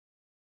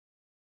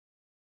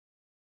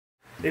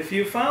If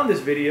you found this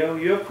video,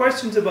 you have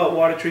questions about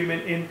water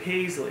treatment in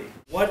Paisley.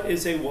 What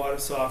is a water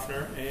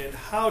softener and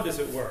how does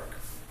it work?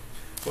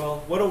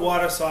 Well, what a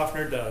water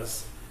softener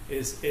does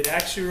is it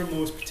actually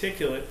removes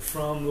particulate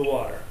from the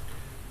water.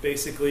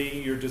 Basically,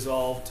 your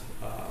dissolved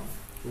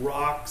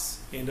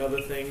rocks and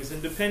other things,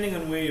 and depending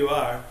on where you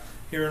are,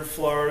 here in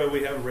Florida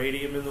we have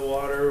radium in the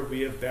water,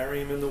 we have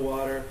barium in the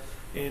water,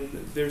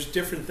 and there's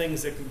different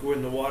things that can go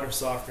in the water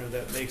softener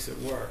that makes it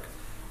work.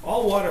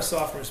 All water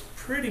softeners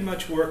pretty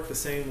much work the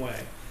same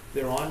way.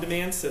 They're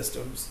on-demand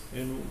systems,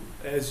 and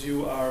as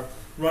you are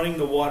running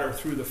the water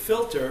through the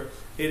filter,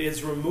 it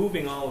is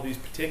removing all of these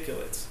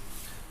particulates.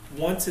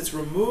 Once it's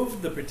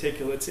removed the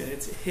particulates and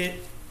it's hit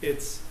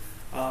its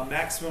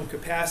maximum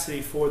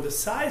capacity for the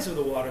size of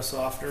the water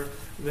softener,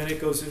 then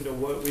it goes into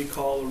what we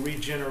call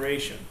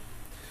regeneration.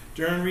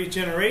 During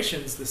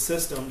regenerations, the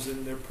systems,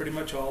 and they're pretty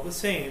much all the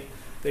same,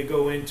 they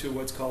go into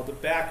what's called the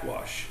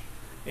backwash.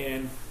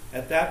 And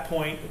at that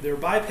point, they're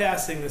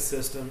bypassing the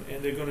system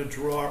and they're going to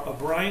draw a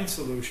brine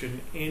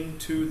solution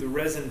into the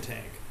resin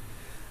tank.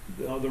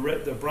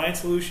 The brine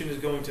solution is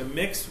going to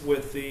mix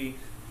with the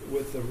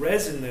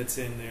resin that's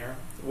in there,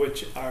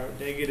 which are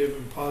negative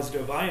and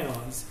positive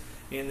ions,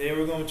 and they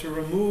were going to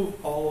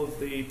remove all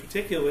of the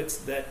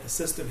particulates that the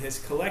system has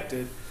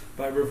collected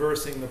by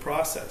reversing the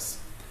process.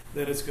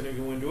 Then it's going to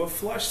go into a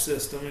flush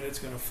system and it's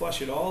going to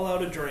flush it all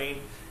out a drain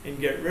and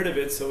get rid of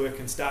it so it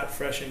can start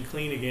fresh and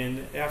clean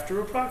again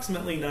after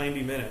approximately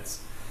 90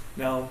 minutes.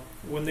 Now,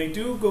 when they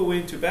do go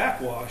into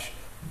backwash,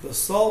 the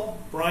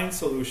salt brine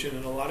solution,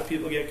 and a lot of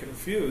people get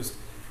confused,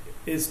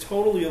 is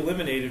totally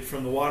eliminated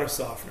from the water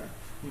softener.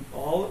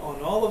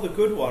 On all of the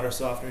good water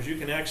softeners, you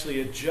can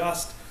actually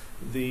adjust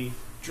the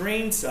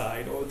drain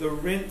side or the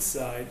rinse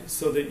side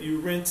so that you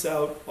rinse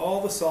out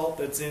all the salt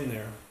that's in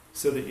there,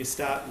 so that you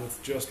start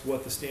with just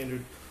what the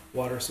standard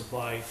water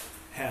supply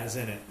has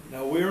in it.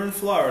 Now, we're in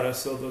Florida,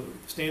 so the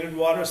standard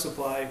water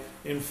supply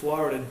in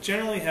Florida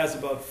generally has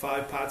about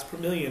 5 parts per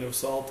million of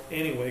salt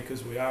anyway,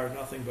 because we are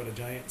nothing but a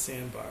giant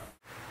sandbar.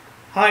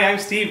 Hi, I'm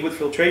Steve with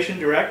Filtration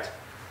Direct.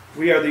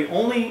 We are the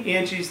only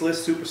Angie's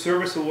List Super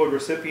Service Award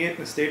recipient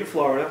in the state of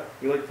Florida.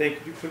 We'd like to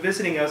thank you for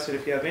visiting us, and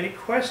if you have any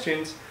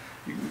questions,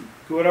 you can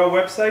go to our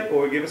website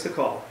or give us a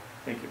call.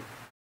 Thank you.